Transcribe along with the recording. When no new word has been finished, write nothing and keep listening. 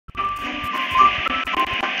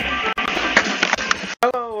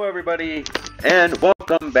everybody, and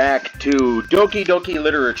welcome back to Doki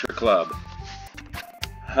Literature Club.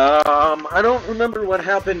 I don't remember what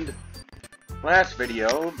happened last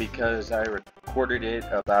video because I recorded it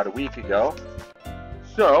about a week ago.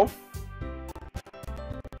 So,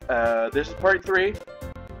 this is part 3.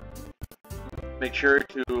 Make sure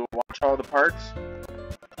to watch all the parts.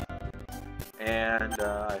 And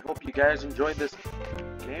I hope you guys enjoyed this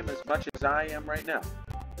game as much as I am right now.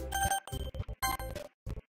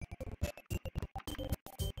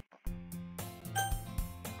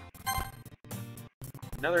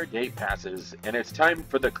 Another day passes, and it's time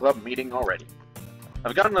for the club meeting already.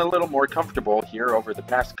 I've gotten a little more comfortable here over the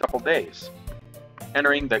past couple days.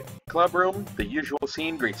 Entering the club room, the usual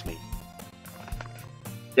scene greets me.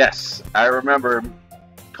 Yes, I remember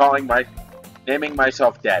naming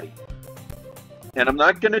myself Daddy. And I'm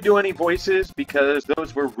not going to do any voices because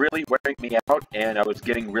those were really wearing me out and I was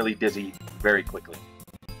getting really dizzy very quickly.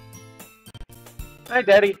 Hi,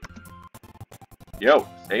 Daddy. Yo,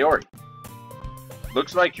 Sayori.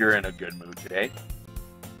 Looks like you're in a good mood today.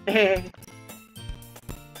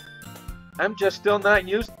 I'm just still not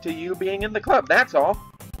used to you being in the club, that's all.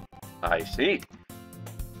 I see.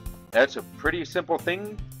 That's a pretty simple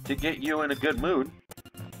thing to get you in a good mood.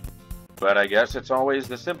 But I guess it's always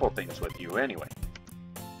the simple things with you anyway.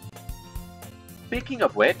 Speaking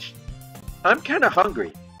of which, I'm kinda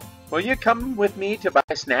hungry. Will you come with me to buy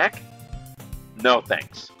a snack? No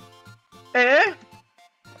thanks.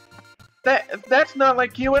 That's not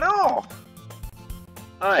like you at all.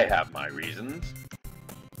 I have my reasons.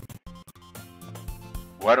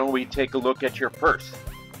 Why don't we take a look at your purse,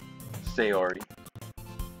 Sayori?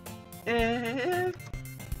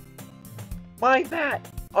 Why that,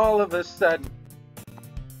 all of a sudden?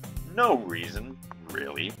 No reason,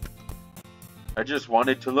 really. I just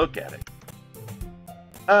wanted to look at it.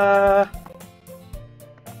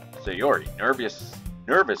 Sayori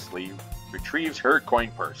nervously retrieves her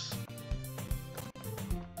coin purse.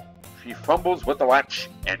 She fumbles with the latch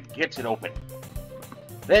and gets it open.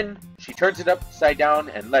 Then she turns it upside down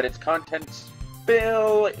and let its contents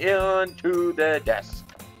spill into the desk.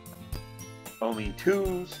 Only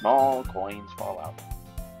 2 small coins fall out.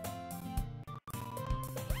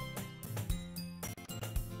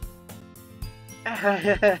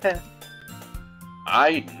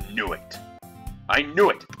 I knew it. I knew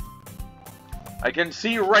it. I can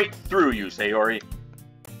see right through you, Sayori.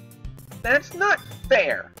 That's not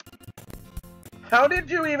fair. How did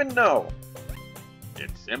you even know?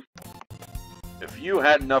 It's simple. If you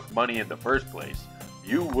had enough money in the first place,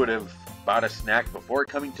 you would have bought a snack before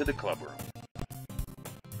coming to the club room.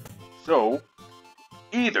 So,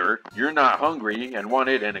 either you're not hungry and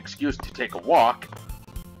wanted an excuse to take a walk,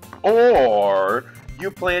 or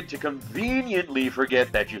you plan to conveniently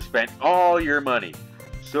forget that you spent all your money,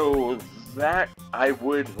 so that I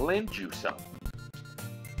would lend you some.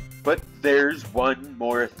 But there's one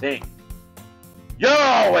more thing. You're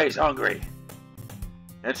always hungry!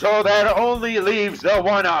 And so that only leaves the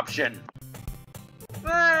one option.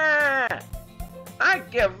 I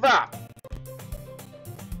give up!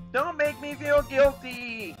 Don't make me feel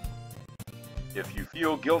guilty! If you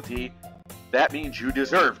feel guilty, that means you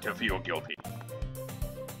deserve to feel guilty.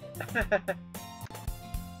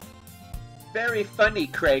 Very funny,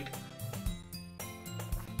 Craig.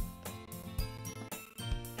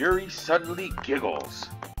 Yuri suddenly giggles.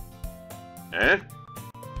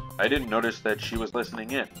 I didn't notice that she was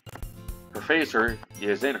listening in. Her face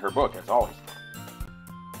is in her book, as always.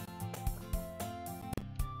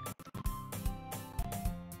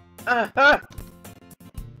 I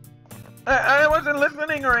wasn't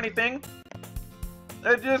listening or anything.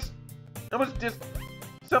 It was just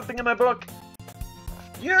something in my book.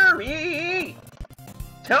 Yuri!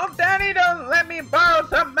 Tell Daddy to let me borrow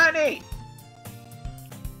some money!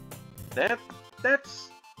 That's...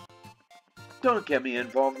 Don't get me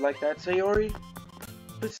involved like that, Sayori.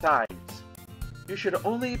 Besides, you should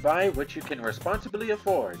only buy what you can responsibly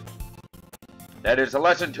afford. That is a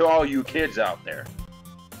lesson to all you kids out there.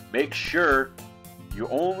 Make sure you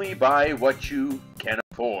only buy what you can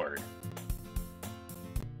afford.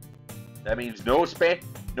 That means no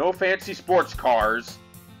fancy sports cars.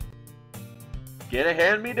 Get a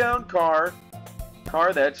hand-me-down car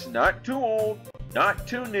that's not too old, not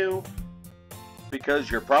too new,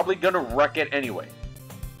 because you're probably gonna wreck it anyway.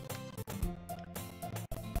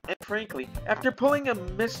 And frankly, after pulling a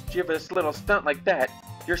mischievous little stunt like that,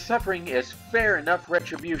 your suffering is fair enough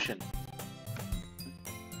retribution.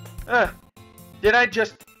 Did I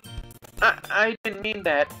just... I didn't mean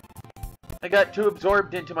that. I got too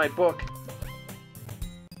absorbed into my book.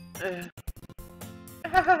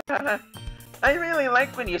 I really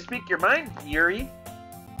like when you speak your mind, Yuri.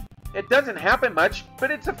 It doesn't happen much,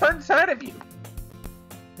 but it's a fun side of you.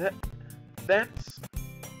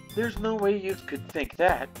 There's no way you could think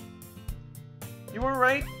that. You were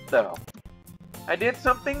right, though. I did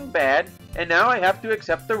something bad, and now I have to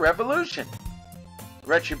accept the revolution.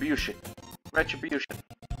 Retribution.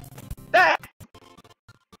 Ah!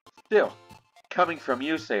 Still, coming from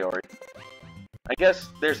you, Sayori. I guess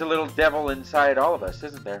there's a little devil inside all of us,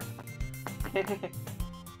 isn't there?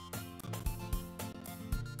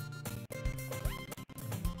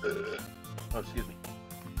 Oh, excuse me.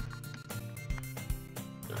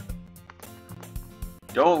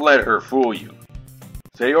 Don't let her fool you.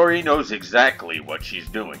 Sayori knows exactly what she's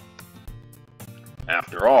doing.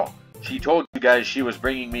 After all, she told you guys she was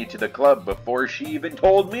bringing me to the club before she even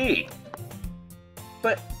told me.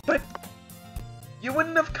 But, you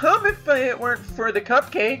wouldn't have come if it weren't for the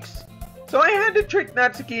cupcakes. So I had to trick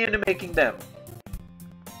Natsuki into making them.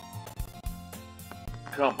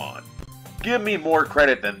 Come on. Give me more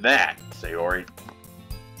credit than that, Sayori.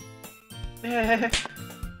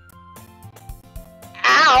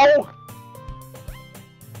 Ow!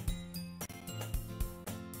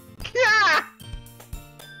 Yeah!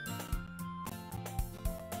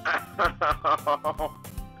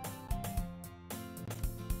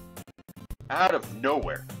 Out of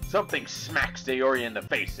nowhere, something smacks Sayori in the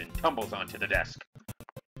face and tumbles onto the desk.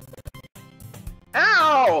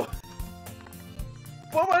 Ow!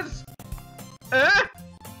 What was... a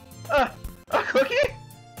cookie?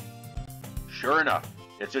 Sure enough,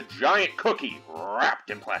 it's a giant cookie wrapped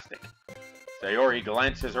in plastic. Sayori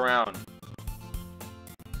glances around.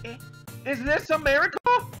 Is this a miracle?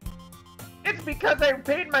 It's because I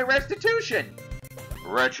paid my restitution.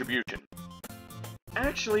 Retribution.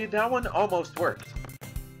 Actually, that one almost worked.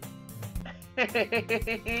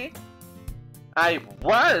 I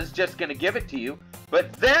was just gonna give it to you,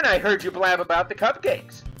 but then I heard you blab about the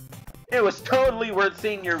cupcakes. It was totally worth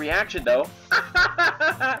seeing your reaction, though.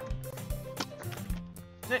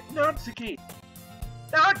 Natsuki,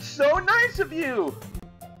 that's so nice of you.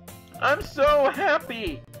 I'm so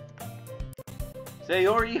happy.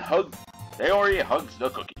 Sayori hugs the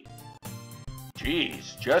cookie.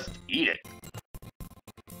 Jeez, just eat it.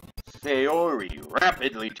 Sayori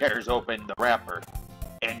rapidly tears open the wrapper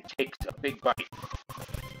and takes a big bite.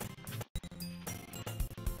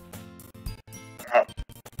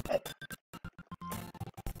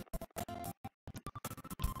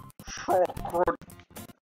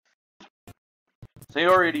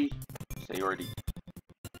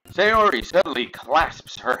 Sayori suddenly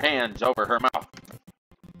clasps her hands over her mouth.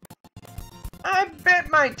 I bit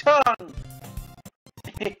my tongue!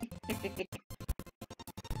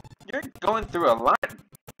 You're going through a lot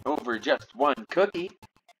over just one cookie.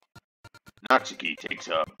 Natsuki takes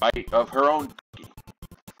a bite of her own cookie.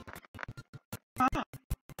 Ah,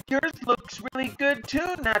 yours looks really good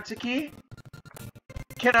too, Natsuki.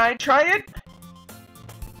 Can I try it?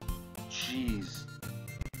 Jeez.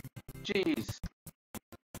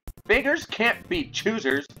 Beggars can't be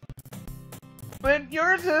choosers. But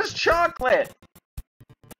yours is chocolate.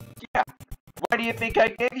 Yeah, why do you think I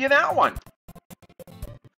gave you that one?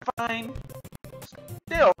 Fine.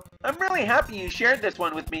 Still, I'm really happy you shared this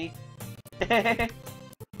one with me.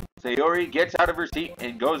 Sayori gets out of her seat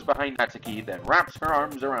and goes behind Natsuki, then wraps her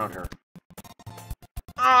arms around her.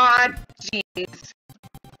 Ah, jeez.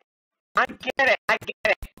 I get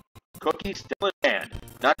it. Cookie still in hand.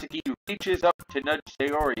 Natsuki reaches up to nudge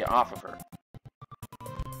Sayori off of her.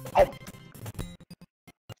 Oh!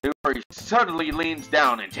 Sayori suddenly leans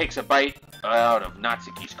down and takes a bite out of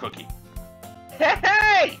Natsuki's cookie.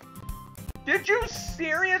 Hey! Did you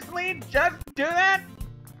seriously just do that?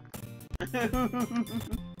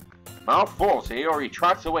 Mouthful, Sayori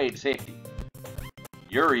trots away in safety.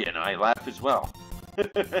 Yuri and I laugh as well.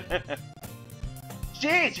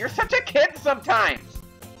 Jeez, you're such a kid sometimes!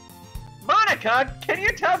 Monica, can you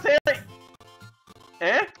tell Sayori...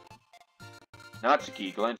 Eh?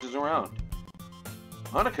 Natsuki glances around.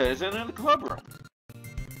 Monica isn't in the club room.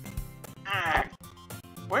 Ah,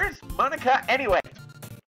 where's Monica anyway?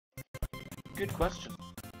 Good question.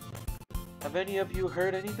 Have any of you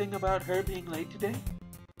heard anything about her being late today?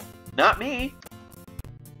 Not me.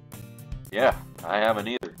 Yeah, I haven't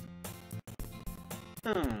either.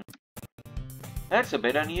 That's a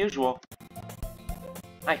bit unusual.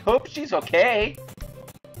 I hope she's okay.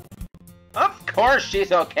 Of course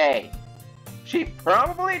she's okay. She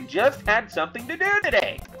probably just had something to do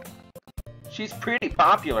today. She's pretty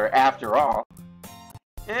popular after all.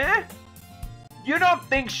 Eh? You don't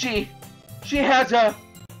think she has a...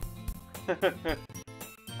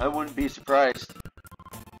 I wouldn't be surprised.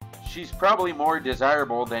 She's probably more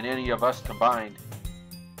desirable than any of us combined.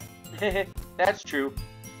 That's true.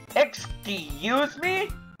 Excuse me?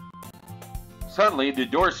 Suddenly, the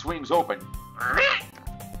door swings open.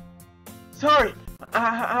 Sorry.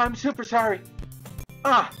 I'm super sorry.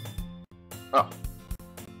 Ah. Oh.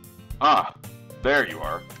 Ah, there you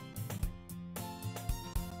are.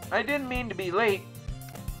 I didn't mean to be late.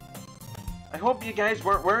 I hope you guys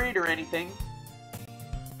weren't worried or anything.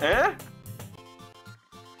 Eh?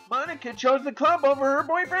 Monica chose the club over her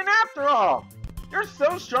boyfriend after all. You're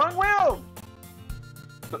so strong-willed.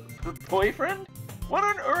 Boyfriend? What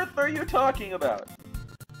on earth are you talking about?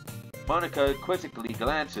 Monica quizzically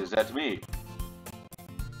glances at me.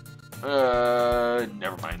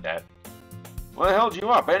 Never mind that. What held you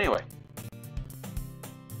up anyway?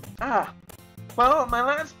 Ah, well, my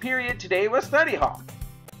last period today was study hall.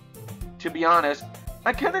 To be honest,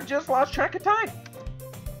 I kind of just lost track of time.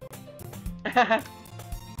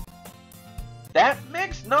 That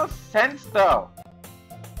makes no sense, though.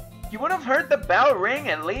 You would have heard the bell ring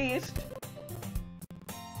at least.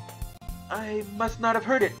 I must not have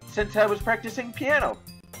heard it since I was practicing piano.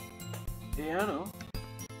 Piano?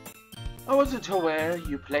 I wasn't aware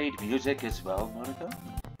you played music as well, Monica.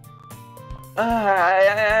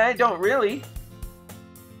 I don't really.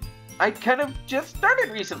 I kind of just started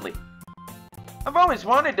recently. I've always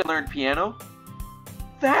wanted to learn piano.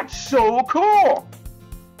 That's so cool!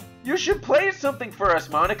 You should play something for us,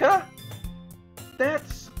 Monica.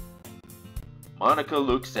 That's... Monica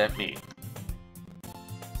looks at me.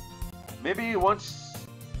 Maybe once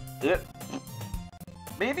I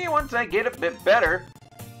get a bit better,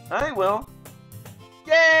 I will.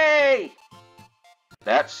 Yay!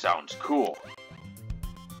 That sounds cool.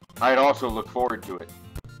 I'd also look forward to it.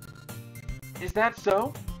 Is that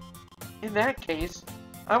so? In that case,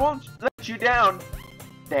 I won't let you down,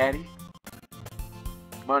 Daddy.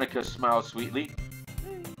 Monica smiles sweetly.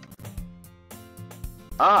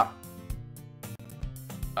 Ah.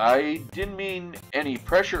 I didn't mean any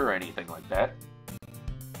pressure or anything like that.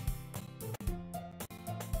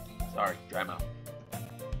 Sorry, dry mouth.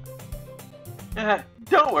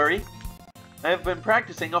 Don't worry. I've been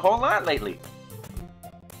practicing a whole lot lately.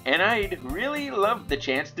 And I'd really love the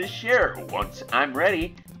chance to share once I'm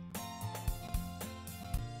ready.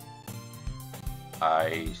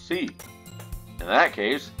 I see. In that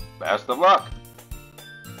case, best of luck.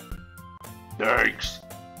 Thanks.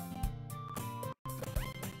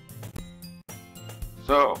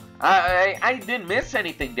 So, I didn't miss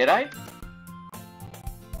anything, did I?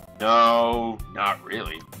 No, not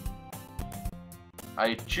really.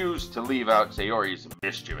 I choose to leave out Sayori's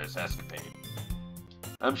mischievous escapade.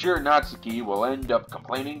 I'm sure Natsuki will end up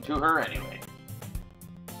complaining to her anyway.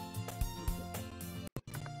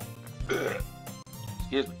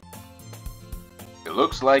 Excuse me. It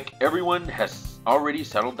looks like everyone has already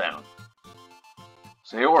settled down.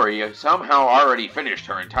 Sayori somehow already finished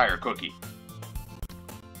her entire cookie.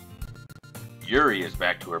 Yuri is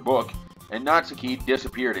back to her book, and Natsuki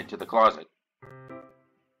disappeared into the closet.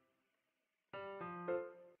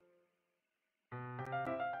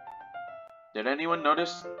 Did anyone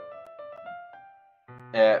notice?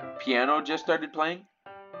 Piano just started playing?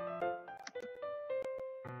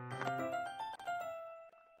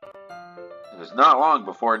 It was not long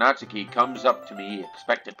before Natsuki comes up to me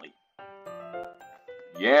expectantly.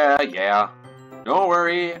 Yeah. Don't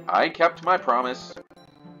worry, I kept my promise.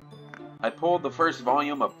 I pulled the first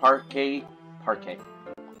volume of Parquet.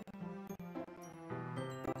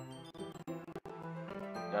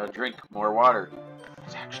 Gotta drink more water.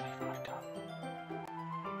 It's actually vodka.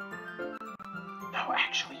 No,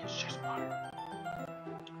 actually, it's just water.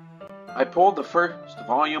 I pulled the first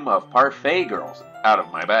volume of Parfait Girls out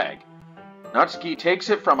of my bag. Natsuki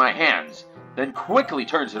takes it from my hands, then quickly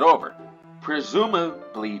turns it over,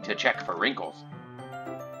 presumably to check for wrinkles.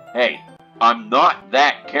 Hey, I'm not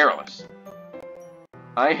that careless.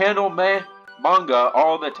 I handle manga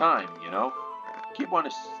all the time, you know. Keep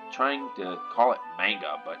trying to call it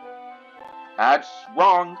manga, but that's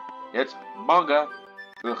wrong. It's manga.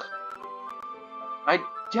 Ugh. I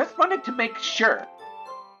just wanted to make sure.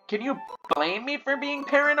 Can you blame me for being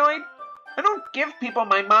paranoid? I don't give people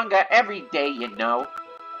my manga every day, you know.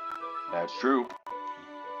 That's true.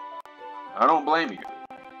 I don't blame you.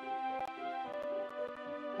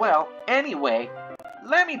 Well, anyway,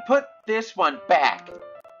 let me put this one back.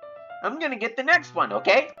 I'm gonna get the next one,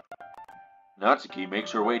 okay? Natsuki makes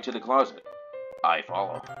her way to the closet. I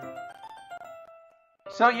follow.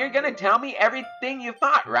 So you're gonna tell me everything you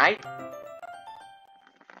thought, right?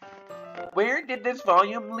 Where did this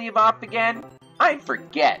volume leave off again? I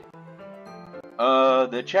forget.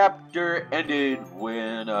 The chapter ended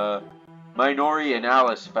when, Minori and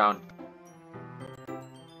Alice found...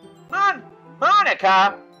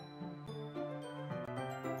 Monica!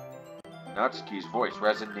 Natsuki's voice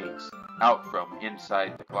resonates out from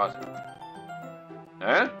inside the closet.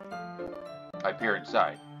 Huh? I peer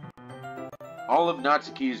inside. All of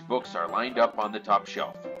Natsuki's books are lined up on the top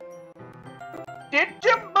shelf. Did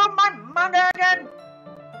you move my manga again?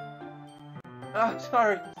 Oh,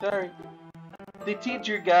 sorry. The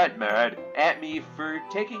teacher got mad at me for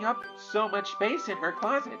taking up so much space in her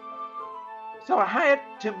closet. So I had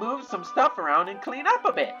to move some stuff around and clean up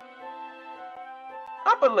a bit.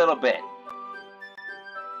 Up a little bit.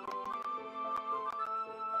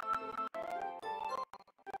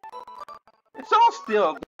 It's all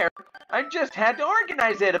still there. I just had to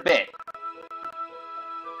organize it a bit.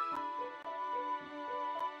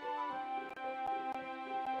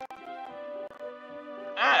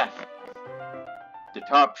 The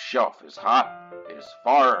top shelf is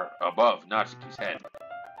far above Natsuki's head.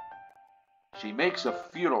 She makes a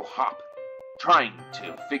futile hop, trying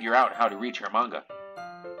to figure out how to reach her manga.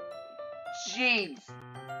 Jeez,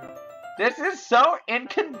 this is so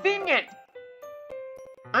inconvenient.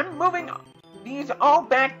 I'm moving these all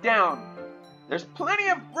back down. There's plenty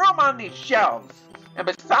of room on these shelves, and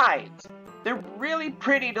besides, they're really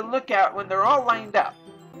pretty to look at when they're all lined up.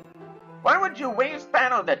 Why would you waste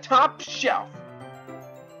that on the top shelf?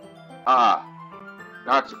 Ah,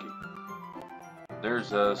 Natsuki.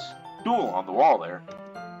 There's a stool on the wall there.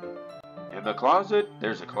 In the closet,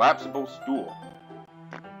 there's a collapsible stool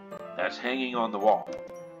that's hanging on the wall.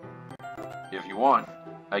 If you want,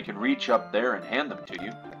 I can reach up there and hand them to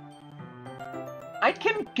you. I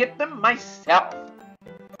can get them myself.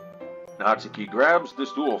 Natsuki grabs the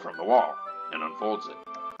stool from the wall and unfolds it.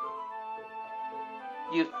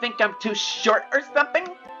 You think I'm too short or something?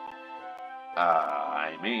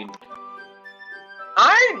 I mean...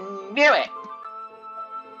 I knew it!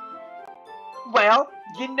 Well,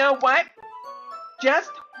 you know what?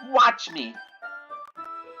 Just watch me.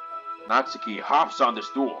 Natsuki hops on the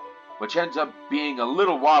stool, which ends up being a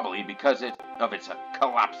little wobbly because of its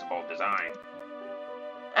collapsible design.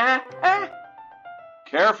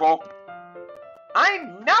 Careful! I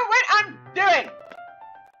know what I'm doing!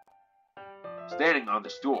 Standing on the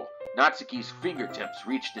stool, Natsuki's fingertips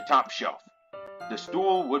reach the top shelf. The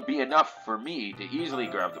stool would be enough for me to easily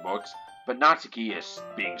grab the books, but Natsuki is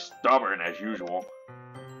being stubborn as usual.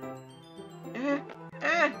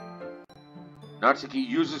 Natsuki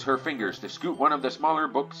uses her fingers to scoot one of the smaller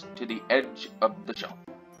books to the edge of the shelf.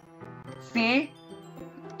 See?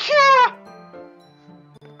 Kya!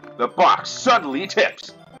 The box suddenly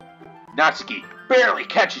tips. Natsuki barely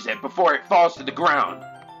catches it before it falls to the ground.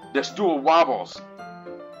 The stool wobbles.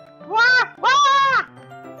 Wah! Wah!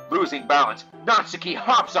 Losing balance, Natsuki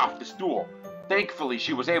hops off the stool. Thankfully,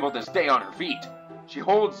 she was able to stay on her feet. She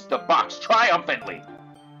holds the box triumphantly.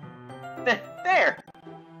 There!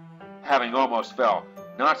 Having almost fell,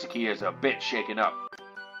 Natsuki is a bit shaken up.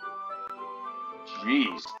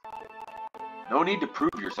 Jeez. No need to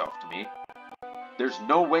prove yourself to me. There's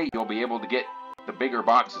no way you'll be able to get the bigger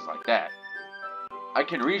boxes like that. I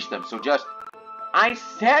can reach them, so just... I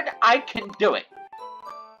said I can do it.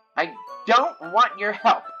 I don't want your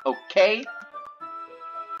help, okay?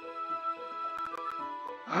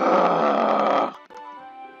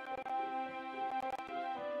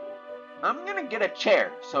 I'm gonna get a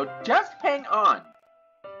chair, so just hang on.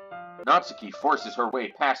 Natsuki forces her way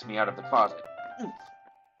past me out of the closet.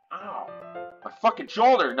 Ow. My fucking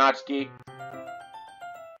shoulder, Natsuki.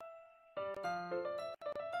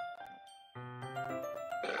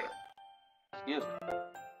 Excuse me.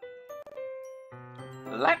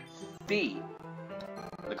 Let's see.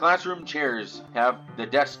 The classroom chairs have the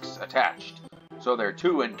desks attached, so they're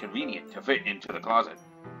too inconvenient to fit into the closet.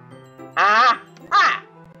 Ah!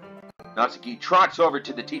 Natsuki trots over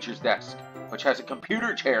to the teacher's desk, which has a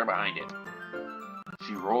computer chair behind it.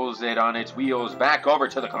 She rolls it on its wheels back over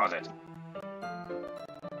to the closet.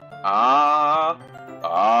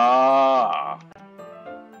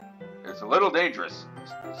 It's a little dangerous,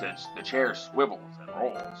 since the chair swivels and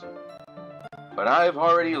rolls. But I've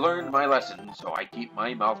already learned my lesson, so I keep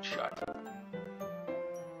my mouth shut.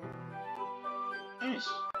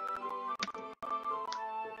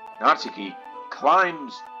 Natsuki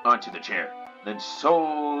climbs onto the chair, then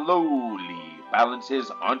slowly balances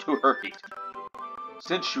onto her feet.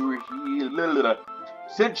 Since she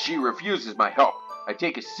refuses my help, I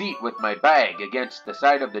take a seat with my bag against the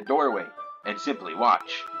side of the doorway and simply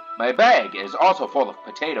watch. My bag is also full of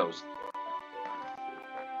potatoes.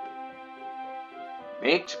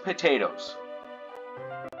 Baked potatoes.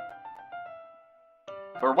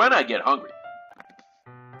 for when I get hungry.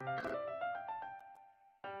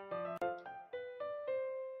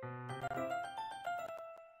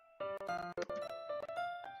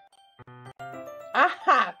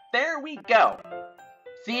 Aha! There we go!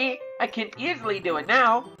 See? I can easily do it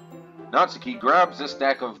now! Natsuki grabs a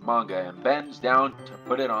stack of manga and bends down to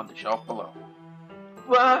put it on the shelf below.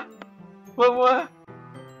 What? The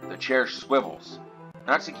chair swivels.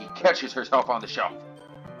 Natsuki catches herself on the shelf.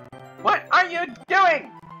 What are you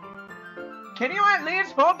doing? Can you at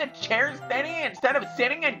least hold the chair steady instead of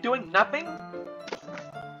sitting and doing nothing?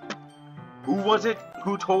 Who was it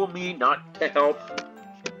who told me not to help?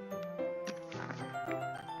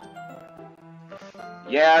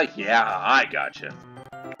 Yeah, I gotcha.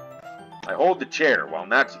 I hold the chair while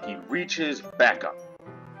Natsuki reaches back up.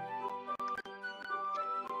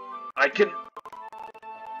 I can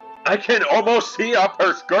almost see up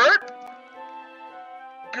her skirt?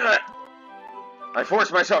 Good. I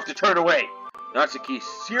force myself to turn away. Natsuki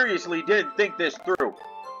seriously didn't think this through.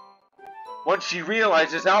 Once she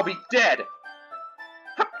realizes I'll be dead.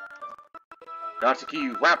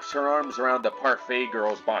 Natsuki wraps her arms around the Parfait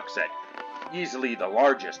Girls box set, easily the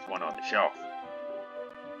largest one on the shelf.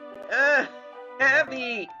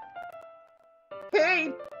 Heavy.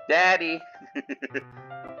 Hey, Daddy.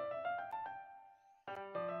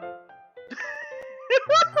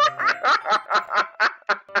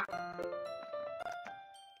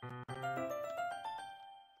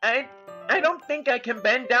 I don't think I can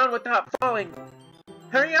bend down without falling.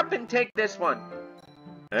 Hurry up and take this one.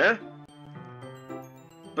 Eh?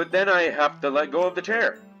 But then I have to let go of the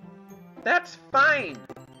chair. That's fine.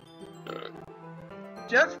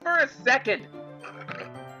 Just for a second.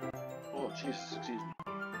 Oh, Jesus, excuse me.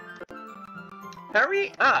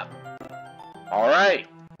 Hurry up. All right.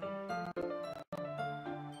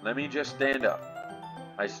 Let me just stand up.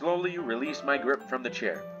 I slowly release my grip from the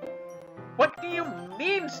chair. What do you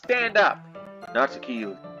mean, stand up?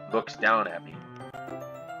 Natsuki looks down at me.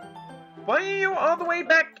 Why are you all the way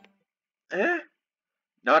back? Eh?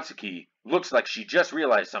 Natsuki looks like she just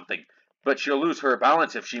realized something, but she'll lose her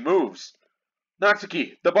balance if she moves.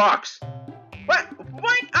 Natsuki, the box! What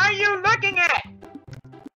are you looking at?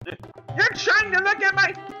 You're trying to look at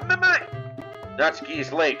my...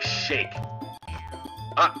 Natsuki's legs shake.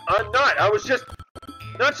 I'm not, I was just...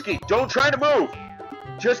 Natsuki, don't try to move!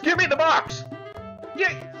 Just give me the box! You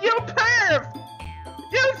perv!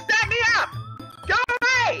 You set me up! Go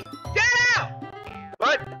away! Get out!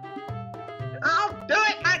 What? I'll do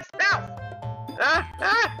it myself!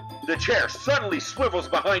 The chair suddenly swivels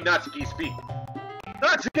behind Natsuki's feet.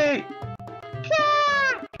 Natsuki!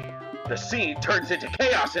 The scene turns into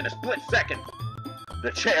chaos in a split second.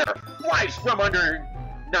 The chair flies from under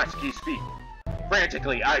Natsuki's feet.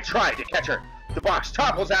 Frantically, I try to catch her. The box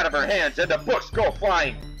topples out of her hands and the books go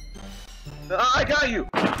flying. I got you!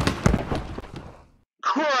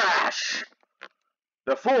 Crash!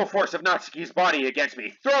 The full force of Natsuki's body against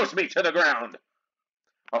me throws me to the ground.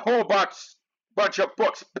 A whole bunch of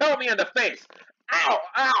books pelt me in the face. Ow,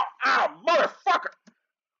 motherfucker!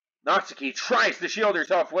 Natsuki tries to shield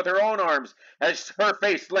herself with her own arms as her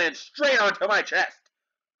face lands straight onto my chest.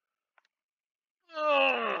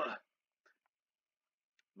 Ugh.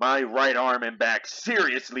 My right arm and back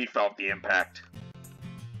seriously felt the impact.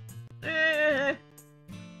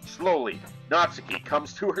 Slowly, Natsuki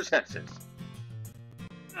comes to her senses.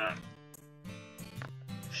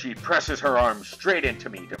 She presses her arm straight into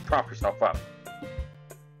me to prop herself up.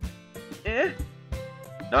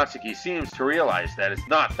 Natsuki seems to realize that it's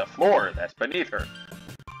not the floor that's beneath her.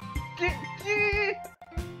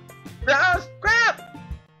 Rouse, grab!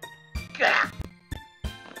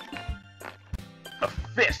 A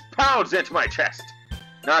fist pounds into my chest.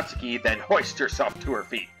 Natsuki then hoists herself to her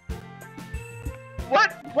feet.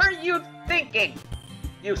 What were you thinking,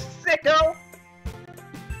 you sicko?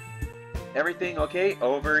 Everything okay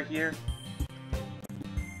over here?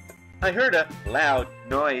 I heard a loud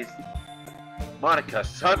noise. Monica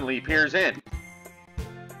suddenly peers in.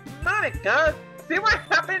 Monica, see what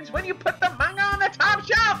happens when you put the manga on the top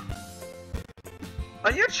shelf?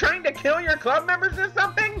 Are you trying to kill your club members or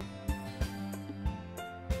something?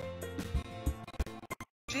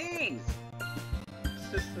 Jeez.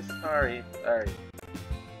 Sorry.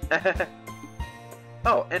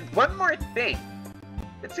 Oh, and one more thing.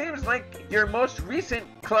 It seems like your most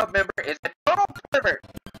recent club member is a total pervert.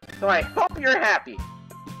 So I hope you're happy.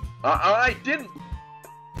 I didn't.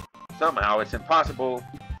 Somehow it's impossible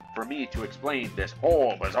for me to explain this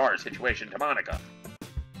whole bizarre situation to Monica.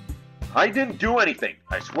 I didn't do anything,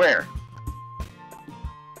 I swear.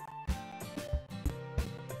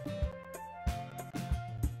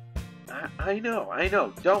 I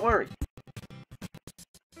know, don't worry.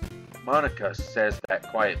 Monica says that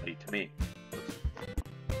quietly to me.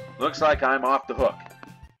 Looks like I'm off the hook.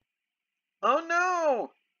 Oh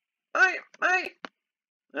no! Huh?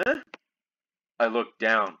 I look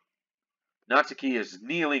down. Natsuki is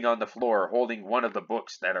kneeling on the floor holding one of the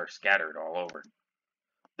books that are scattered all over.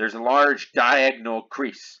 There's a large diagonal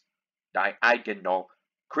crease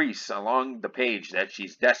along the page that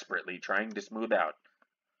she's desperately trying to smooth out.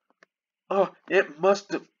 Oh, it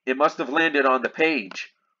must have landed on the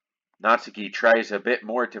page. Natsuki tries a bit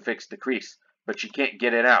more to fix the crease, but she can't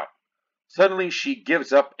get it out. Suddenly she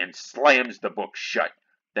gives up and slams the book shut,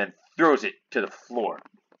 then throws it to the floor.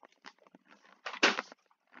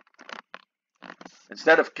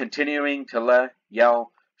 Instead of continuing to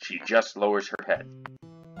yell, she just lowers her head.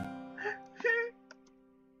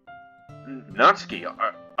 Natsuki,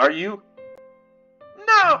 are you?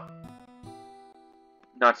 No!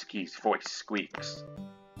 Natsuki's voice squeaks.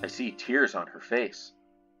 I see tears on her face.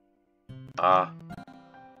 I'll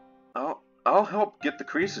help get the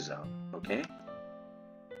creases out, okay?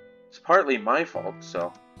 It's partly my fault,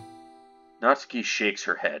 so... Natsuki shakes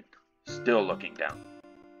her head, still looking down.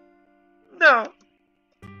 No,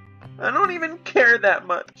 I don't even care that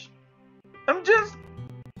much. I'm just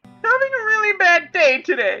having a really bad day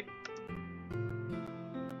today.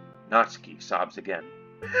 Natsuki sobs again.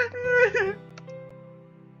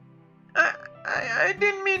 I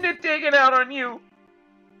didn't mean to take it out on you.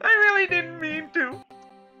 I really didn't mean to.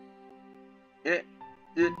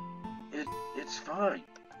 It's fine.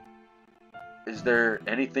 Is there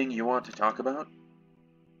anything you want to talk about?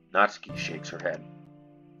 Natsuki shakes her head.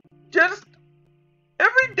 Just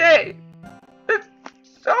every day. It's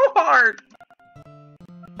so hard.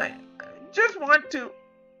 I just want to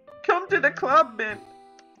come to the club and...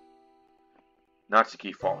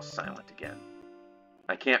 Natsuki falls silent again.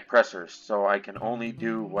 I can't press her, so I can only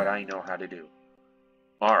do what I know how to do.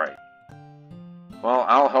 Alright. Well,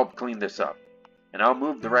 I'll help clean this up, and I'll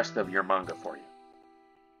move the rest of your manga for you.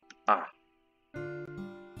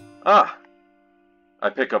 I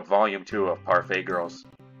pick up Volume 2 of Parfait Girls.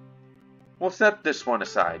 We'll set this one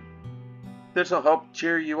aside. This'll help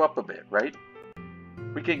cheer you up a bit, right?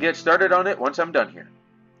 We can get started on it once I'm done here.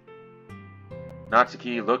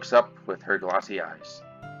 Natsuki looks up with her glossy eyes.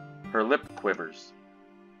 Her lip quivers.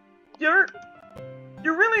 You're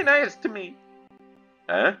really nice to me.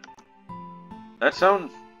 Eh? That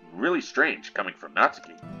sounds really strange coming from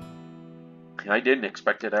Natsuki. I didn't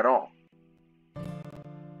expect it at all.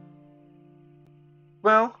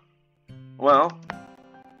 Well,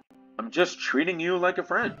 I'm just treating you like a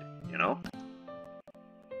friend, you know?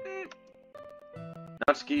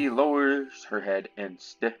 Natsuki lowers her head and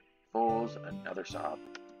stifles another sob.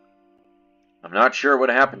 I'm not sure what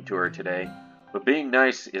happened to her today, but being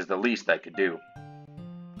nice is the least I could do.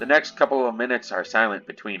 The next couple of minutes are silent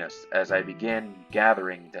between us as I begin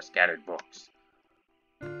gathering the scattered books.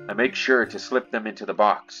 I make sure to slip them into the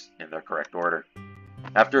box in their correct order.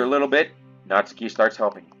 After a little bit, Natsuki starts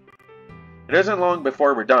helping. It isn't long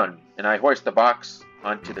before we're done, and I hoist the box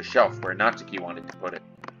onto the shelf where Natsuki wanted to put it.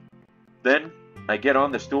 Then, I get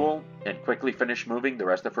on the stool and quickly finish moving the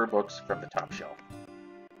rest of her books from the top shelf.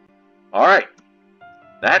 Alright,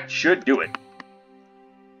 that should do it.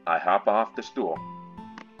 I hop off the stool.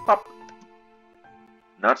 Pop.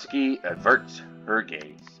 Natsuki averts her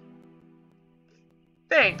gaze.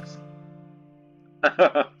 Thanks.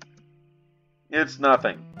 It's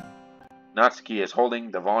nothing. Natsuki is holding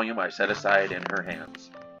the volume I set aside in her hands.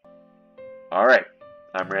 Alright,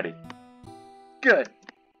 I'm ready. Good.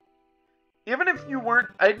 Even if you weren't,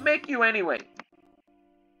 I'd make you anyway.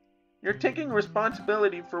 You're taking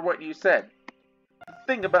responsibility for what you said. The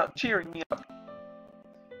thing about cheering me up.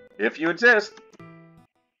 If you insist.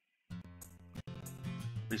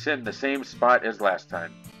 We sit in the same spot as last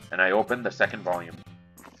time, and I open the second volume.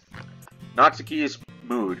 Natsuki's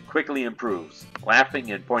mood quickly improves,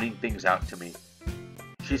 laughing and pointing things out to me.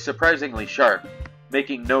 She's surprisingly sharp,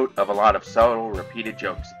 making note of a lot of subtle, repeated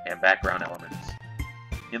jokes and background elements.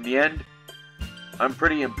 In the end, I'm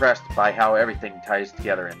pretty impressed by how everything ties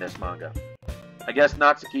together in this manga. I guess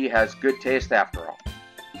Natsuki has good taste after all.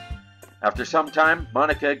 After some time,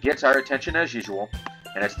 Monica gets our attention as usual,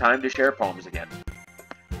 and it's time to share poems again.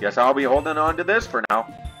 Guess I'll be holding on to this for now.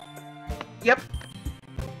 Yep.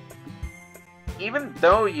 Even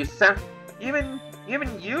though you sound... Even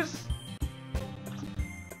you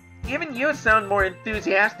sound more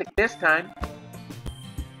enthusiastic this time.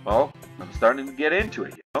 Well, I'm starting to get into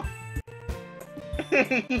it, you know?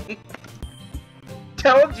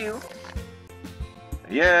 Told you.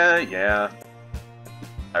 Yeah.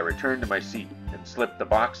 I return to my seat and and slip the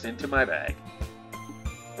box into my bag,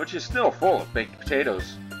 which is still full of baked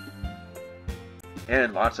potatoes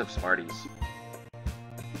and lots of Smarties.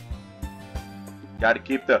 Gotta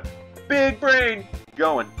keep the big brain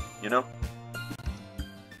going, you know?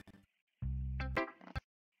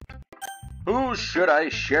 Who should I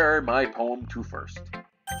share my poem to first?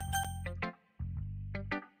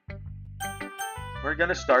 We're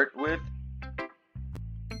gonna start with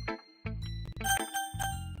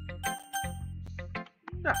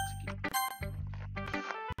Natsuki.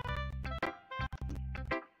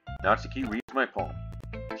 Natsuki reads my poem.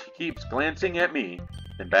 She keeps glancing at me,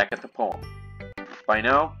 then back at the poem. By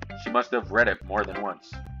now, she must have read it more than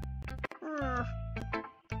once.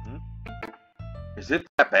 Is it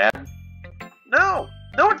that bad? No,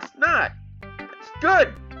 it's not. It's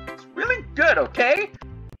good. It's really good, okay?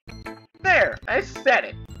 There, I said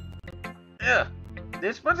it. Ugh,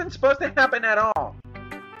 this wasn't supposed to happen at all.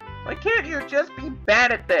 Why can't you just be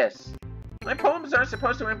bad at this? My poems are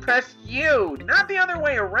supposed to impress you, not the other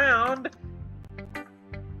way around.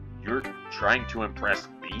 You're trying to impress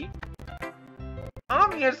me?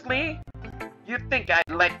 Obviously. You'd think I'd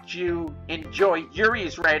let you enjoy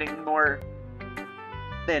Yuri's writing more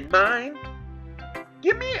than mine?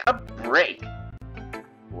 Give me a break.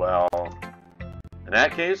 Well, in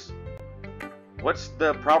that case, what's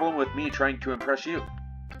the problem with me trying to impress you?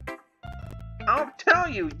 I'll tell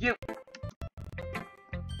you, you...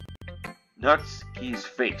 Natsuki's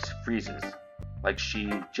face freezes, like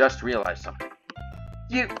she just realized something.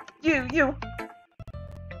 You're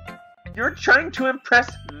trying to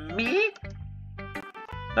impress me?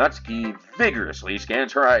 Natsuki vigorously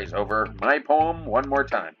scans her eyes over my poem one more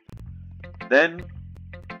time. Then,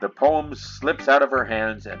 the poem slips out of her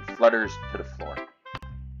hands and flutters to the floor.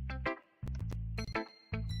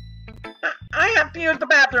 I have to use the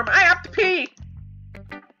bathroom. I have to pee.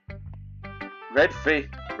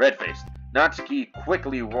 Red-faced, Natsuki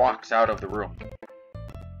quickly walks out of the room.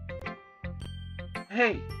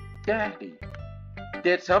 Hey, Daddy,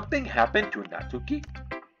 did something happen to Natsuki?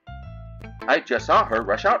 I just saw her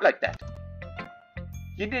rush out like that.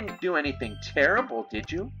 You didn't do anything terrible,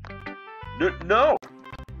 did you? No!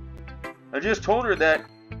 I just told her that...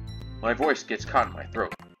 My voice gets caught in my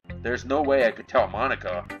throat. There's no way I could tell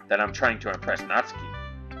Monica that I'm trying to impress Natsuki.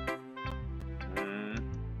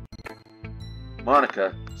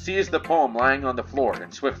 Monica sees the poem lying on the floor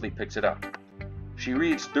and swiftly picks it up. She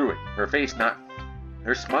reads through it, her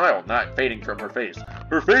smile not fading from her face.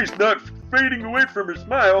 Her face not fading away from her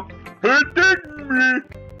smile. Me.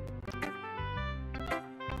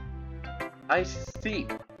 I see.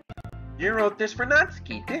 You wrote this for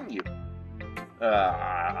Natsuki, didn't you?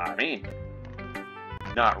 I mean,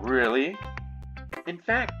 not really. In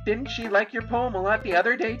fact, didn't she like your poem a lot the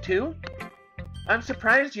other day, too? I'm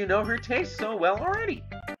surprised you know her taste so well already.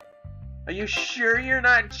 Are you sure you're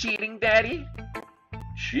not cheating, Daddy?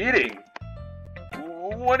 Cheating?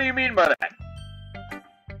 What do you mean by that?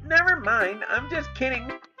 Never mind, I'm just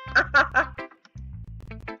kidding. I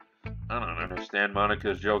don't understand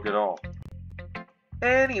Monica's joke at all.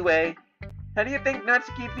 Anyway, how do you think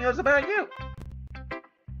Natsuki feels about you?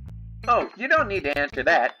 Oh, you don't need to answer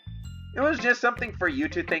that. It was just something for you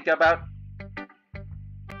to think about.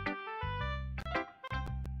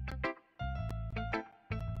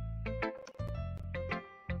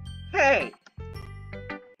 Hey!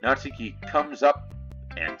 Natsuki comes up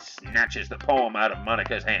and snatches the poem out of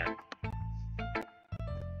Monica's hand.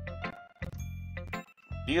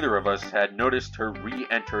 Neither of us had noticed her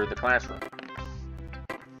re-enter the classroom.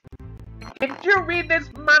 Did you read this,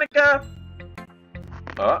 Monica?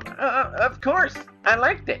 Of course. I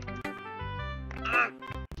liked it.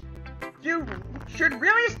 You should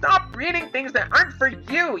really stop reading things that aren't for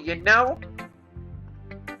you, you know?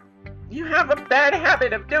 You have a bad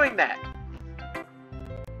habit of doing that.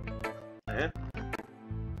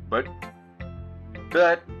 But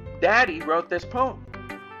Daddy wrote this poem.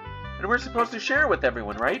 And we're supposed to share it with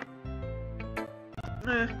everyone, right?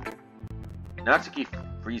 Natsuki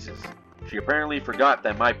freezes. She apparently forgot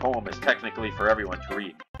that my poem is technically for everyone to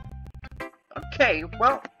read. Okay,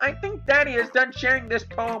 well, I think Daddy is done sharing this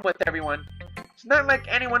poem with everyone. It's not like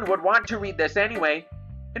anyone would want to read this anyway.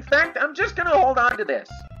 In fact, I'm just gonna hold on to this.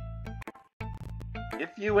 If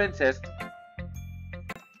you insist.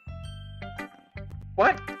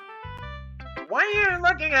 What? Why are you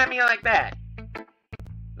looking at me like that?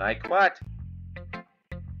 Like what?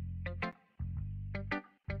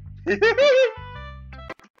 Never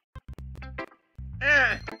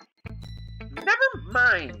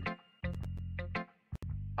mind.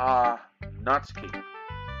 Natsuki.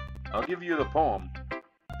 I'll give you the poem,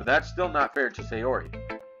 but that's still not fair to Sayori.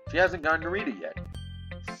 She hasn't gotten to read it yet.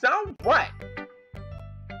 So what?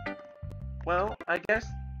 Well, I guess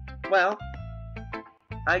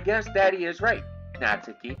Daddy is right,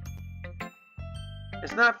 Natsuki.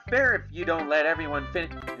 It's not fair if you don't let everyone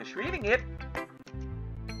finish reading it.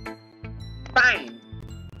 Fine.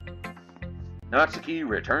 Natsuki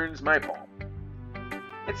returns my poem.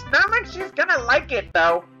 It's not like she's gonna like it,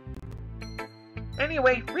 though.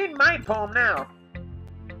 Anyway, read my poem now.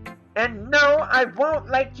 And no, I won't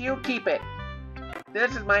let you keep it.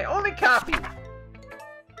 This is my only copy.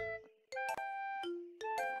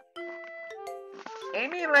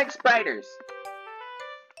 Amy likes spiders.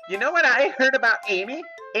 You know what I heard about Amy?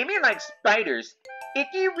 Amy likes spiders.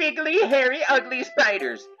 Icky, wiggly, hairy, ugly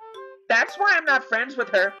spiders. That's why I'm not friends with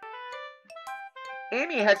her.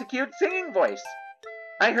 Amy has a cute singing voice.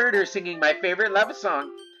 I heard her singing my favorite love song.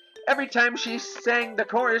 Every time she sang the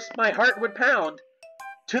chorus, my heart would pound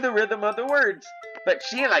to the rhythm of the words. But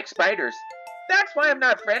she likes spiders. That's why I'm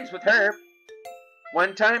not friends with her.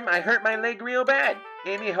 One time, I hurt my leg real bad.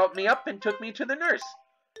 Amy helped me up and took me to the nurse.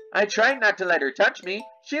 I tried not to let her touch me.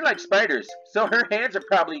 She likes spiders, so her hands are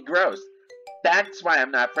probably gross. That's why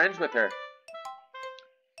I'm not friends with her.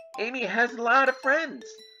 Amy has a lot of friends.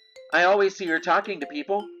 I always see her talking to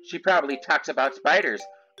people. She probably talks about spiders.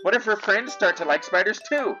 What if her friends start to like spiders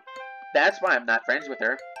too? That's why I'm not friends with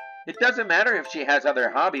her. It doesn't matter if she has other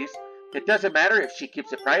hobbies. It doesn't matter if she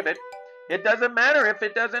keeps it private. It doesn't matter if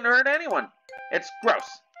it doesn't hurt anyone. It's gross.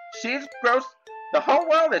 She's gross. The whole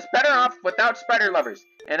world is better off without spider lovers.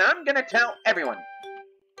 And I'm gonna tell everyone.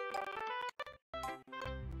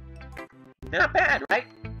 Not bad, right?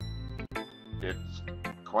 It's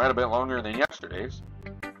quite a bit longer than yesterday's.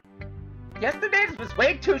 Yesterday's was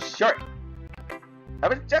way too short. I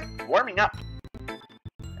was just warming up.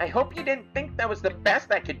 I hope you didn't think that was the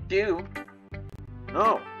best I could do.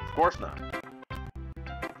 No, of course not.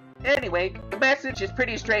 Anyway, the message is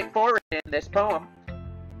pretty straightforward in this poem.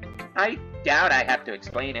 I doubt I have to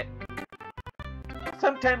explain it.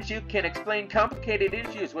 Sometimes you can explain complicated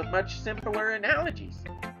issues with much simpler analogies.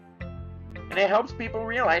 And it helps people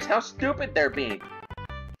realize how stupid they're being.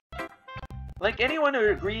 Like anyone who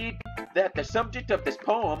agreed that the subject of this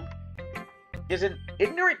poem is an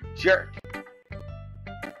ignorant jerk.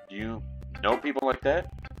 Do you know people like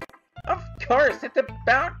that? Of course, it's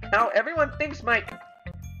about how everyone thinks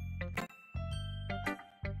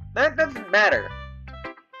That doesn't matter.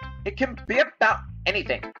 It can be about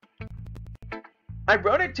anything. I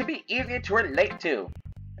wrote it to be easy to relate to.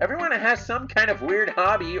 Everyone has some kind of weird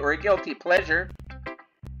hobby or a guilty pleasure.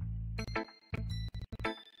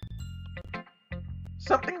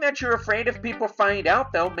 Something that you're afraid if people find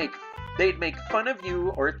out they'd make fun of you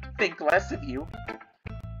or think less of you.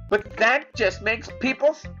 But that just makes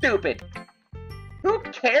people stupid. Who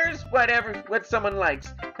cares what someone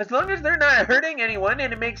likes? As long as they're not hurting anyone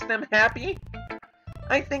and it makes them happy.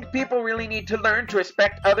 I think people really need to learn to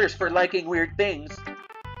respect others for liking weird things.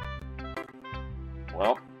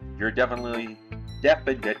 Well, you're definitely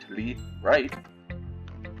right.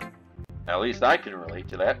 At least I can relate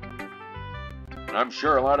to that. And I'm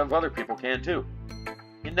sure a lot of other people can too.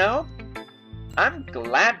 You know, I'm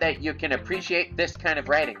glad that you can appreciate this kind of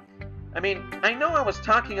writing. I mean, I know I was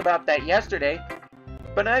talking about that yesterday,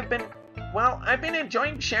 but I've been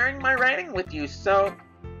enjoying sharing my writing with you, so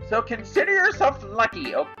consider yourself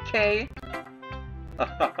lucky, okay?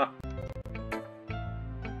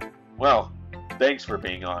 Well, thanks for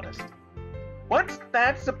being honest. What's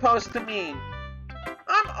that supposed to mean?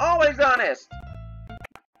 I'm always honest.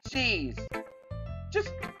 Jeez.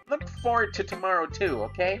 Just look forward to tomorrow too,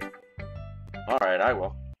 okay? Alright, I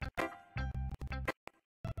will.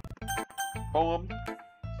 Poem,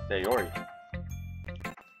 Sayori.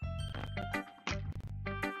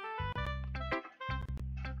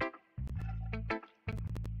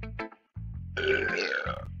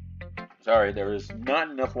 Sorry, there is not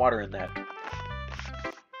enough water in that.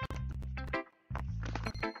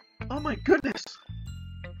 Oh my goodness.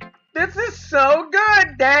 This is so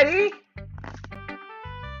good, Daddy!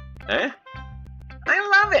 Eh?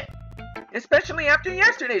 I love it! Especially after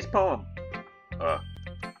yesterday's poem.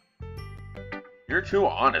 You're too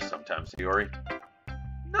honest sometimes, Sayori.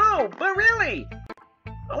 No, but really!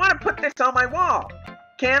 I want to put this on my wall.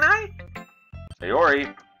 Can I?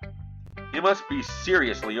 Sayori, you must be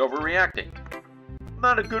seriously overreacting. I'm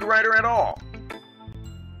not a good writer at all.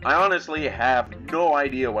 I honestly have no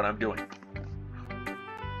idea what I'm doing.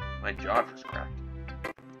 My jaw just cracked.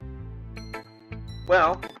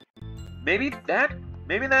 Well, maybe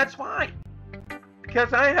that's why.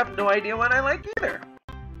 Because I have no idea what I like either.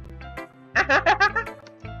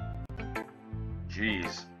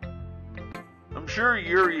 Jeez. I'm sure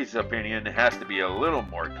Yuri's opinion has to be a little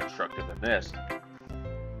more constructive than this.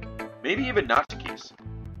 Maybe even Natsuki's.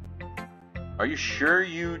 Are you sure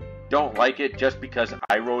you don't like it just because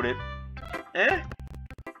I wrote it?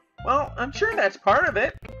 Well, I'm sure that's part of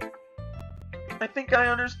it. I think I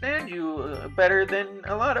understand you better than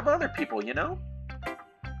a lot of other people, you know?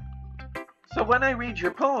 So when I read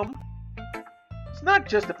your poem, it's not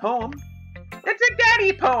just a poem, it's a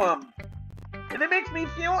daddy poem! And it makes me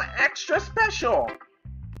feel extra special,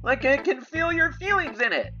 like I can feel your feelings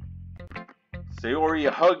in it. Sayori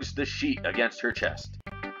hugs the sheet against her chest.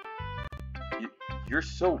 You're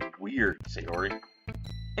so weird, Sayori.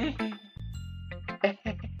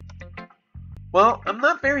 Well, I'm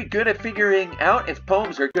not very good at figuring out if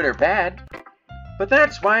poems are good or bad, but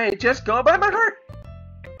that's why I just go by my heart.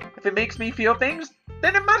 If it makes me feel things,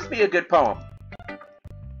 then it must be a good poem.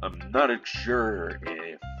 I'm not sure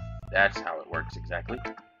if that's how it works exactly.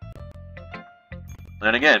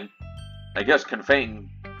 And again, I guess conveying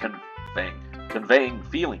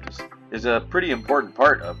feelings is a pretty important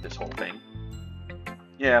part of this whole thing.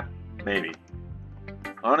 Yeah, maybe.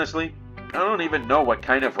 Honestly, I don't even know what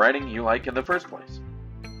kind of writing you like in the first place.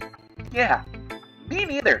 Yeah, me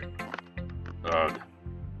neither. Ugh.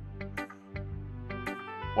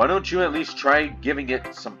 Why don't you at least try giving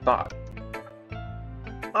it some thought?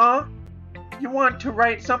 You want to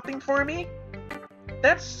write something for me?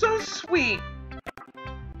 That's so sweet.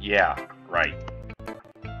 Yeah, right.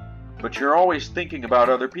 But you're always thinking about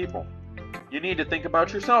other people. You need to think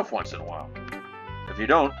about yourself once in a while. If you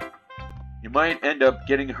don't, you might end up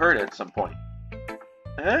getting hurt at some point.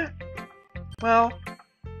 Well,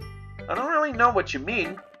 I don't really know what you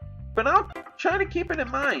mean, but I'll try to keep it in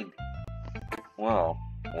mind. Well,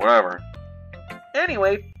 whatever.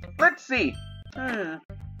 Anyway, let's see.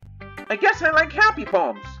 I guess I like happy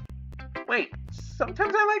poems. Wait,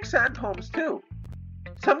 sometimes I like sad poems too.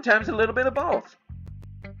 Sometimes a little bit of both.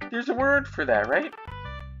 There's a word for that, right?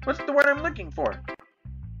 What's the word I'm looking for?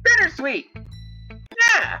 Bittersweet!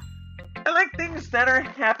 Yeah! I like things that are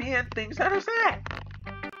happy and things that are sad.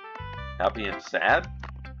 Happy and sad?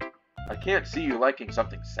 I can't see you liking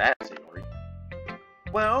something sad, Sayori.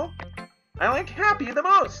 Well, I like happy the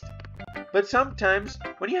most. But sometimes,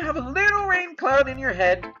 when you have a little rain cloud in your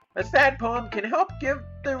head, a sad poem can help give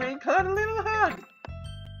the rain cloud a little hug.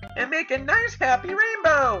 And make a nice happy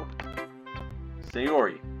rainbow.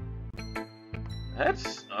 Sayori,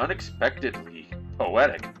 that's unexpectedly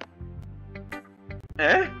poetic.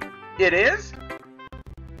 It is?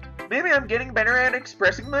 Maybe I'm getting better at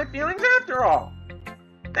expressing my feelings after all.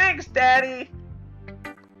 Thanks, Daddy.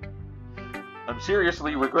 I'm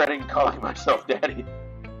seriously regretting calling myself Daddy.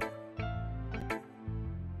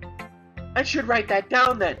 I should write that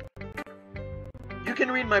down then. You can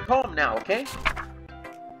read my poem now, okay?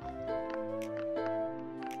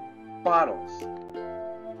 Bottles.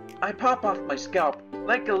 I pop off my scalp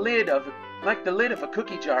like the lid of a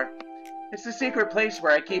cookie jar. It's the secret place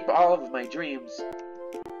where I keep all of my dreams.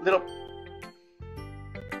 Little...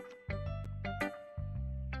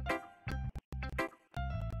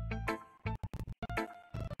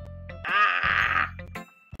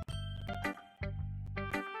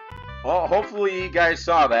 Well, hopefully you guys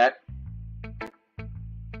saw that.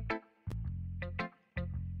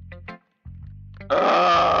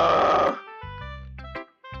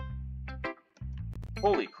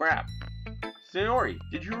 Holy crap. Sayori,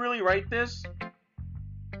 did you really write this?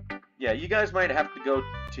 Yeah, you guys might have to go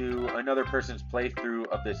to another person's playthrough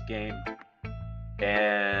of this game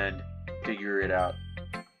and figure it out.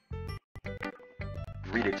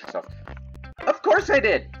 Read it yourself. Of course I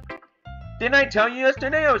did! Didn't I tell you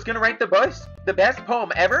yesterday I was gonna write the best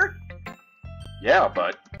poem ever? Yeah,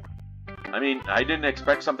 but... I mean, I didn't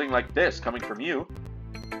expect something like this coming from you.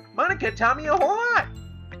 Monica taught me a whole lot!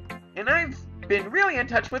 And I've been really in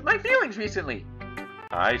touch with my feelings recently.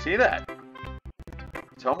 I see that.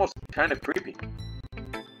 It's almost kind of creepy.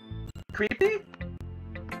 Creepy?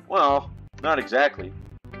 Well, not exactly.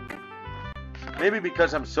 Maybe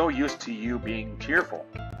because I'm so used to you being cheerful.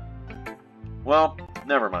 Well,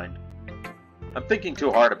 never mind. I'm thinking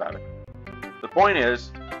too hard about it. The point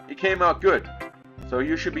is, it came out good, so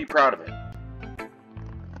you should be proud of it.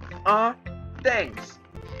 Thanks.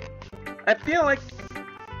 I feel like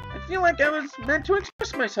I was meant to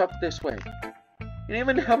express myself this way. It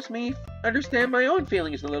even helps me understand my own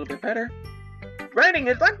feelings a little bit better. Writing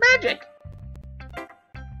is like magic!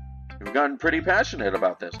 You've gotten pretty passionate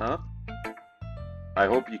about this, huh? I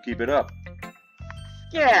hope you keep it up.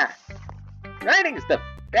 Yeah! Writing's the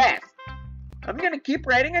best! I'm gonna keep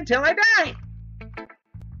writing until I die!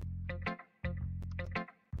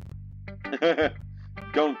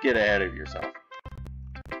 Don't get ahead of yourself.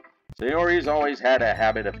 Sayori's always had a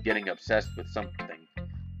habit of getting obsessed with something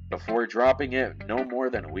before dropping it no more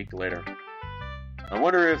than a week later. I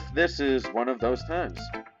wonder if this is one of those times.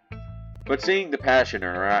 But seeing the passion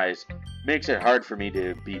in her eyes makes it hard for me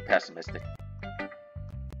to be pessimistic.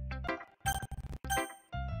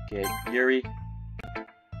 Okay, Yuri.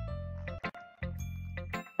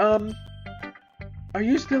 Are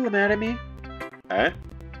you still mad at me? Huh?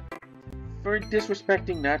 For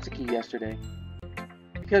disrespecting Natsuki yesterday.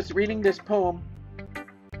 Because reading this poem...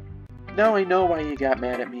 Now I know why you got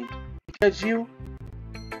mad at me. Because you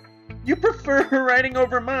prefer her writing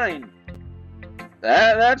over mine.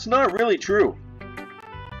 That's not really true.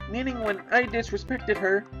 Meaning when I disrespected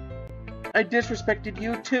her, I disrespected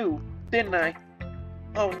you too, didn't I?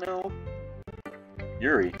 Oh no.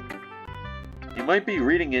 Yuri, you might be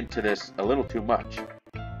reading into this a little too much.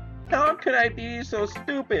 How could I be so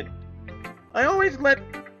stupid? I always let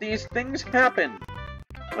these things happen.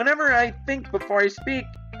 Whenever I think before I speak,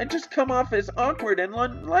 I just come off as awkward and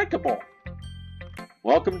unlikable.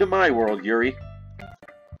 Welcome to my world, Yuri.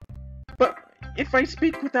 But if I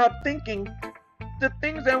speak without thinking, the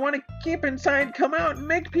things I want to keep inside come out and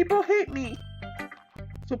make people hate me.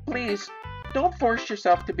 So please, don't force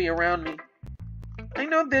yourself to be around me. I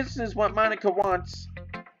know this is what Monica wants,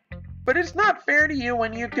 but it's not fair to you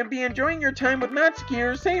when you could be enjoying your time with Natsuki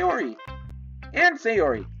or Sayori. And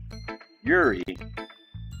Sayori. Yuri.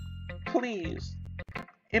 Please.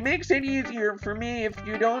 It makes it easier for me if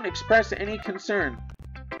you don't express any concern.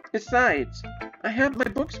 Besides, I have my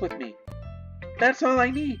books with me. That's all I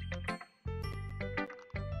need.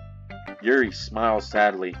 Yuri smiles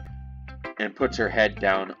sadly and puts her head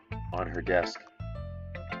down on her desk.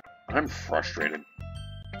 I'm frustrated.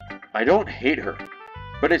 I don't hate her,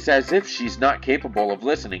 but it's as if she's not capable of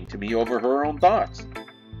listening to me over her own thoughts.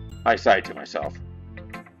 I sigh to myself.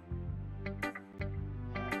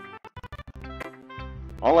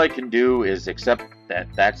 All I can do is accept that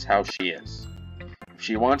that's how she is. If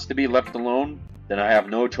she wants to be left alone, then I have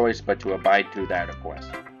no choice but to abide to that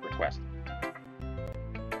request.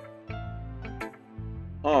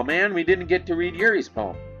 Oh man, we didn't get to read Yuri's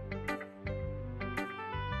poem.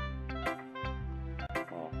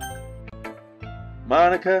 Oh.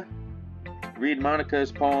 Monica, read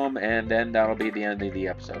Monica's poem, and then that'll be the end of the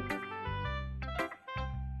episode.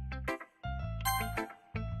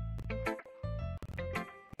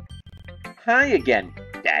 Hi again,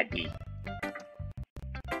 Daddy.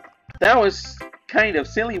 That was kind of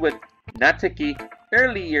silly with Natsuki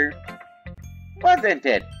earlier, wasn't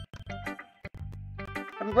it?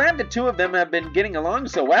 I'm glad the two of them have been getting along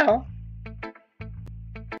so well.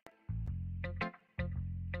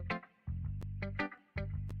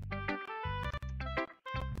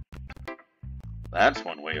 That's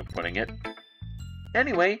one way of putting it.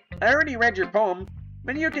 Anyway, I already read your poem,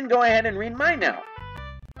 but you can go ahead and read mine now.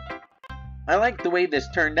 I like the way this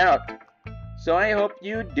turned out, so I hope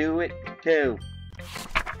you do it too.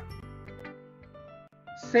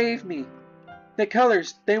 Save me. The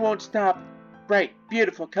colors, they won't stop. Bright,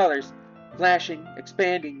 beautiful colors, flashing,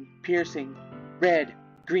 expanding, piercing, red,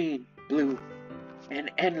 green, blue, an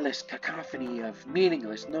endless cacophony of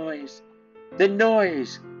meaningless noise. The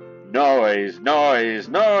noise! Noise, noise,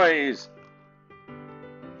 noise!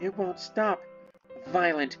 It won't stop.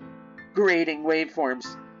 Violent, grating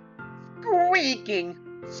waveforms. Squeaking,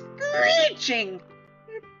 screeching,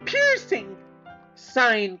 piercing,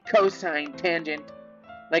 sine, cosine, tangent,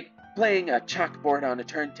 like playing a chalkboard on a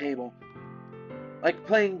turntable, like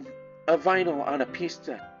playing a vinyl on a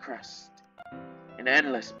pizza crust, an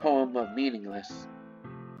endless poem of meaningless.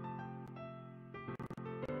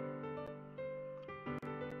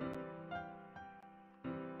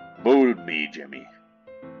 Load me, Jimmy.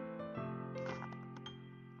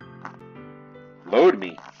 Load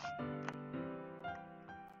me.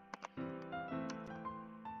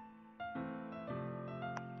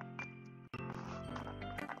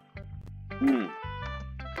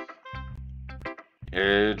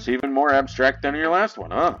 It's even more abstract than your last one,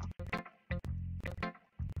 huh?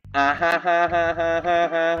 Ah ha ha ha ha ha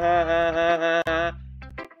ha ha.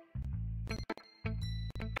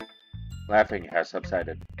 Laughing has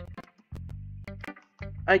subsided.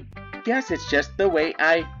 I guess it's just the way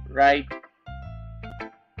I write.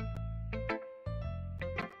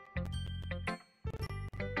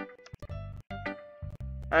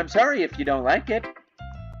 I'm sorry if you don't like it.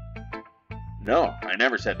 No, I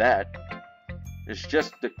never said that. It's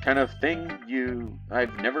just the kind of thing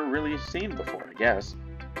I've never really seen before, I guess.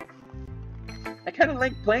 I kind of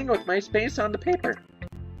like playing with my space on the paper.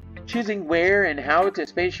 Choosing where and how to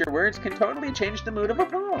space your words can totally change the mood of a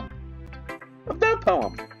poem. Of the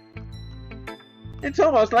poem. It's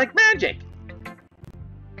almost like magic.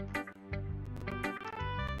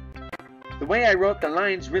 The way I wrote the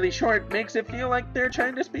lines really short makes it feel like they're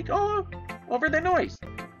trying to speak all over the noise.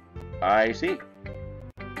 I see.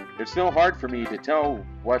 It's still hard for me to tell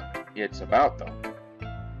what it's about, though.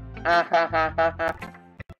 Ah ha ha ha ha.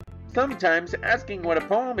 Sometimes asking what a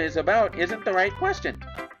poem is about isn't the right question.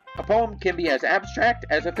 A poem can be as abstract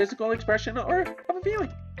as a physical expression of a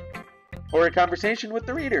feeling, or a conversation with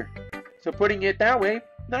the reader. So putting it that way,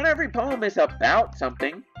 not every poem is about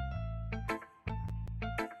something.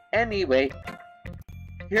 Anyway,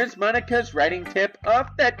 here's Monica's writing tip of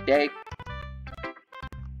the day.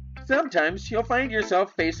 Sometimes you'll find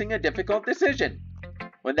yourself facing a difficult decision.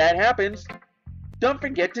 When that happens, don't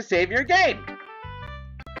forget to save your game.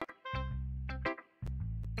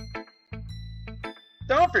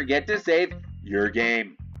 Don't forget to save your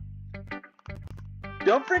game.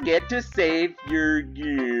 Don't forget to save your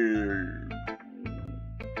game.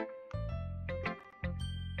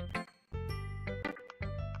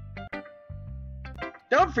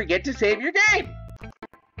 Don't forget to save your game.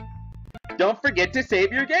 Don't forget to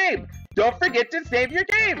save your game. Don't forget to save your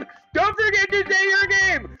game. Don't forget to save your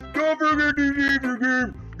game. Don't forget to save your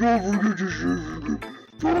game. Don't forget to save your game.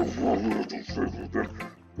 Don't forget to save your game.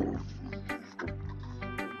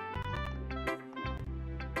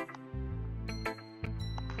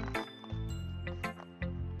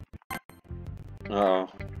 Oh,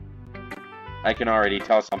 I can already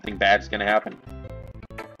tell something bad's gonna happen.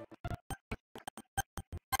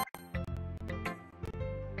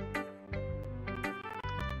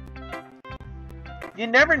 You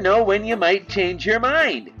never know when you might change your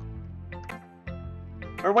mind,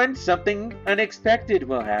 or when something unexpected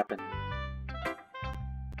will happen.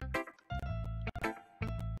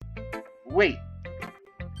 Wait,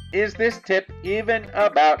 is this tip even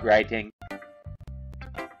about writing?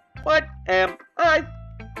 What am I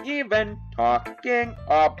even talking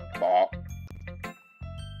about?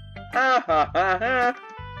 Ha ha ha ha.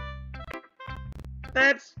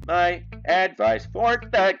 That's my advice for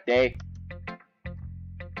the day.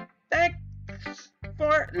 Thanks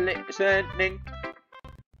for listening.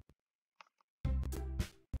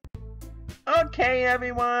 Okay,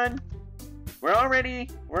 everyone. We're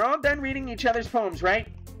all done reading each other's poems, right?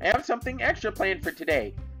 I have something extra planned for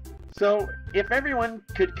today. So, if everyone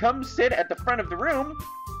could come sit at the front of the room,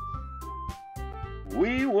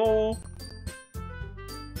 we will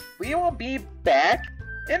be back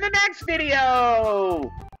in the next video!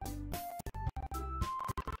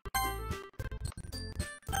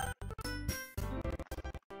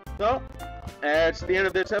 So, that's the end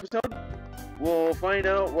of this episode. We'll find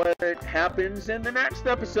out what happens in the next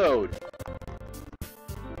episode.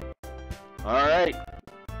 Alright.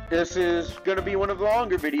 This is going to be one of the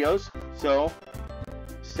longer videos, so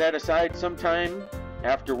set aside some time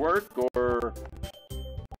after work or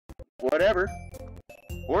whatever,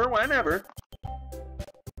 or whenever,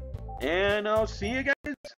 and I'll see you guys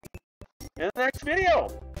in the next video.